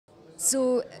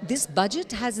So this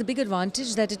budget has the big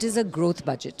advantage that it is a growth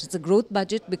budget. It's a growth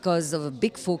budget because of a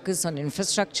big focus on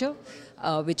infrastructure,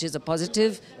 which is a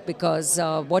positive because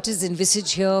what is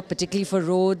envisaged here, particularly for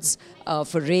roads,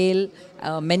 for rail,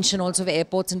 mention also of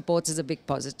airports and ports is a big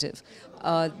positive.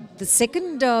 The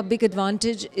second big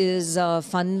advantage is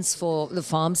funds for the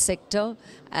farm sector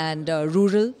and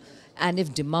rural. And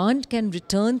if demand can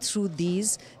return through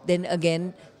these, then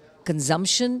again,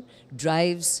 consumption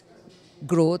drives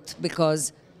growth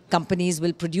because companies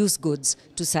will produce goods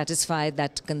to satisfy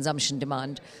that consumption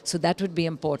demand. So that would be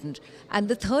important. And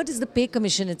the third is the pay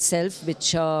commission itself,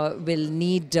 which will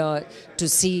need to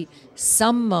see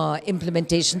some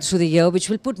implementation through the year, which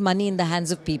will put money in the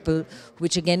hands of people,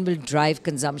 which again will drive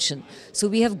consumption. So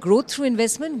we have growth through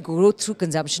investment, growth through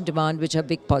consumption demand, which are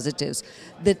big positives.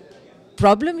 The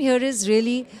problem here is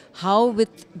really how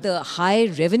with the high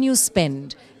revenue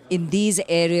spend in these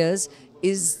areas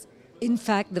is in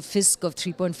fact the fisc of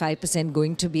 3.5%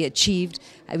 going to be achieved,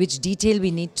 which detail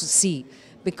we need to see.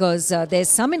 Because there's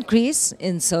some increase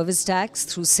in service tax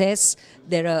through cess,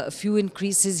 there are a few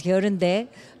increases here and there,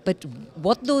 but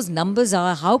what those numbers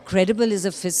are, how credible is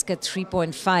a fisc at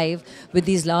 3.5 with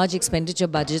these large expenditure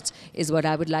budgets is what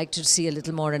I would like to see a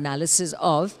little more analysis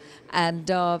of. And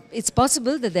it's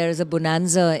possible that there is a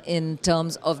bonanza in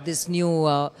terms of this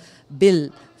new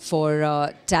bill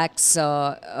for tax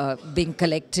being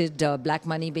collected, black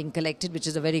money being collected, which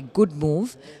is a very good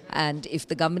move. And if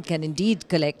the government can indeed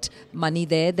collect money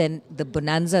there, then the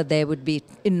bonanza there would be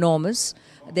enormous.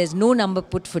 There's no number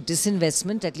put for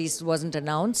disinvestment, at least it wasn't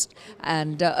announced.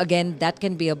 And again, that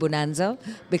can be a bonanza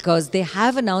because they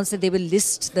have announced that they will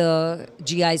list the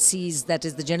GICs, that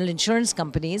is the general insurance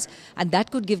companies, and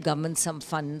that could give government some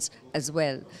funds as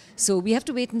well. So we have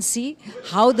to wait and see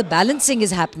how the balancing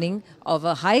is happening of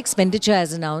a high expenditure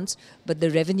as announced, but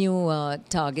the revenue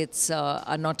targets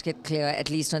are not yet clear, at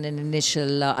least on an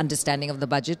initial understanding of the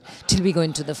budget, till we go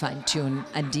into the fine-tune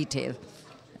and detail.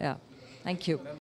 Yeah. Thank you.